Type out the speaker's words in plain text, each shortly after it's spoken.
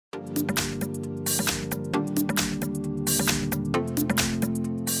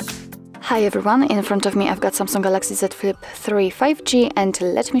Hi everyone, in front of me I've got Samsung Galaxy Z Flip3 5G, and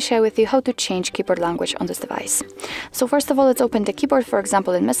let me share with you how to change keyboard language on this device. So first of all, let's open the keyboard. For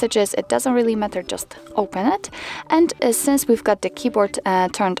example, in messages, it doesn't really matter, just open it. And since we've got the keyboard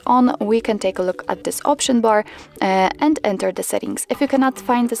turned on, we can take a look at this option bar and enter the settings. If you cannot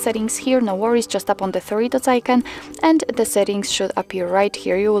find the settings here, no worries, just tap on the three dots icon and the settings should appear right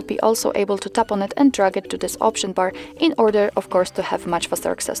here. You will be also able to tap on it and drag it to this option bar in order, of course, to have much faster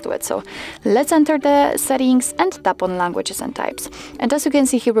access to it. So let's enter the settings and tap on languages and types. And as you can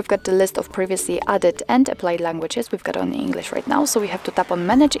see here, we've got the list of previously added and applied languages. We've got only English right now, so we have to tap on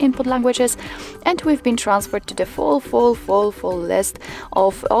manage input languages, and we've been transferred to the full list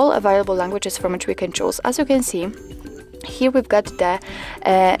of all available languages from which we can choose. As you can see, here we've got the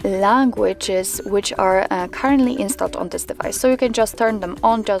languages which are currently installed on this device, so you can just turn them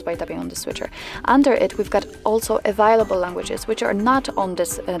on just by tapping on the switcher. Under it we've got also available languages which are not on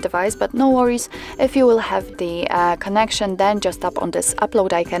this device, but no worries, if you will have the connection, then just tap on this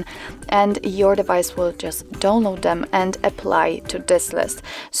upload icon and your device will just download them and apply to this list.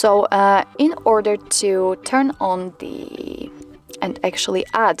 So in order to turn on and actually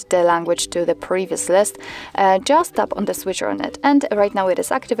add the language to the previous list, just tap on the switcher on it, and right now it is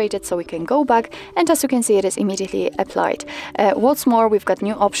activated, so we can go back, and as you can see, it is immediately applied. What's more, we've got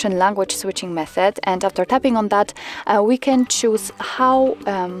new option, language switching method, and after tapping on that, we can choose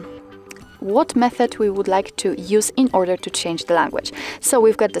what method we would like to use in order to change the language. So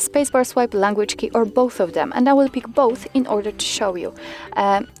we've got the spacebar swipe, language key, or both of them, and I will pick both in order to show you.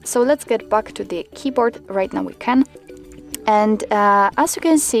 So let's get back to the keyboard. Right now we can. And as you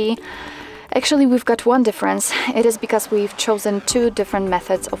can see, actually we've got one difference. It is because we've chosen two different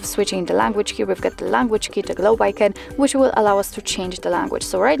methods of switching the language. Here we've got the language key, the globe icon, which will allow us to change the language.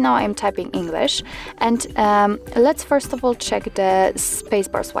 So right now I'm typing English, and let's first of all check the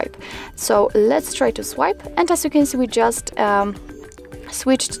spacebar swipe. So let's try to swipe, and as you can see, we just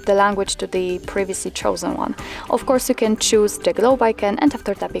switched the language to the previously chosen one. Of course, you can choose the globe icon, and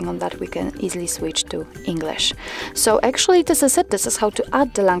after tapping on that we can easily switch to English. So actually this is it. This is how to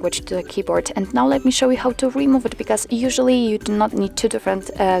add the language to the keyboard, and now let me show you how to remove it, because usually you do not need two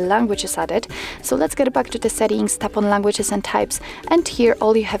different languages added. So let's get back to the settings, tap on languages and types, and here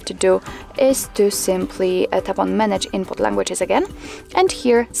all you have to do is to simply tap on manage input languages again, and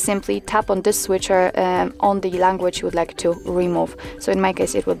here simply tap on this switcher on the language you would like to remove. So in my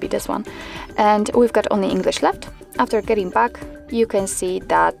case it would be this one, and we've got only English left. After getting back, you can see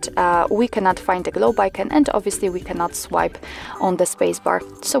that we cannot find the globe icon, and obviously we cannot swipe on the spacebar,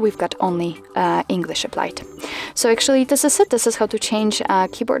 so we've got only English applied. So actually this is it. This is how to change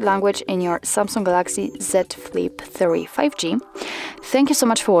keyboard language in your Samsung Galaxy Z Flip3 5G. Thank you so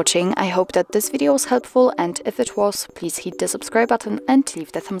much for watching. I hope that this video was helpful, and if it was, please hit the subscribe button and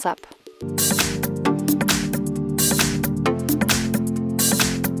leave the thumbs up.